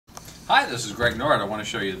Hi, this is Greg Nord. I want to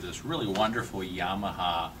show you this really wonderful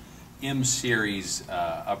Yamaha M-Series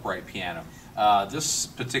upright piano. This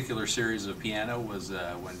particular series of piano was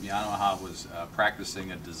when Yamaha was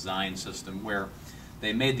practicing a design system where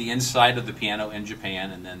they made the inside of the piano in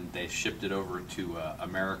Japan and then they shipped it over to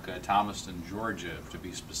America, Thomaston, Georgia to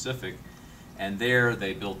be specific. And there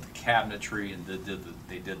they built the cabinetry and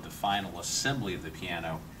they did the final assembly of the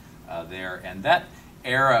piano there. And that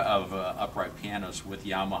era of upright pianos with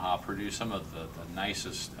Yamaha produced some of the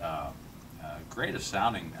nicest, greatest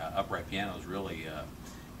sounding upright pianos. Really,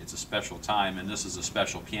 it's a special time, and this is a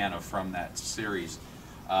special piano from that series.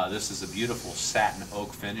 This is a beautiful satin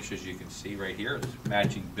oak finish, as you can see right here. There's a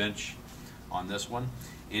matching bench on this one.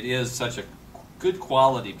 It is such a good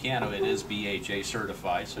quality piano. It is BHA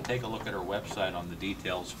certified, so take a look at our website on the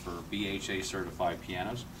details for BHA certified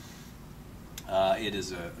pianos. It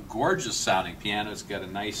is a gorgeous sounding piano. It's got a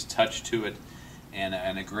nice touch to it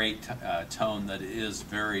and a great tone that is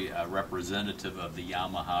very representative of the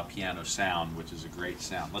Yamaha piano sound, which is a great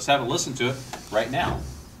sound. Let's have a listen to it right now.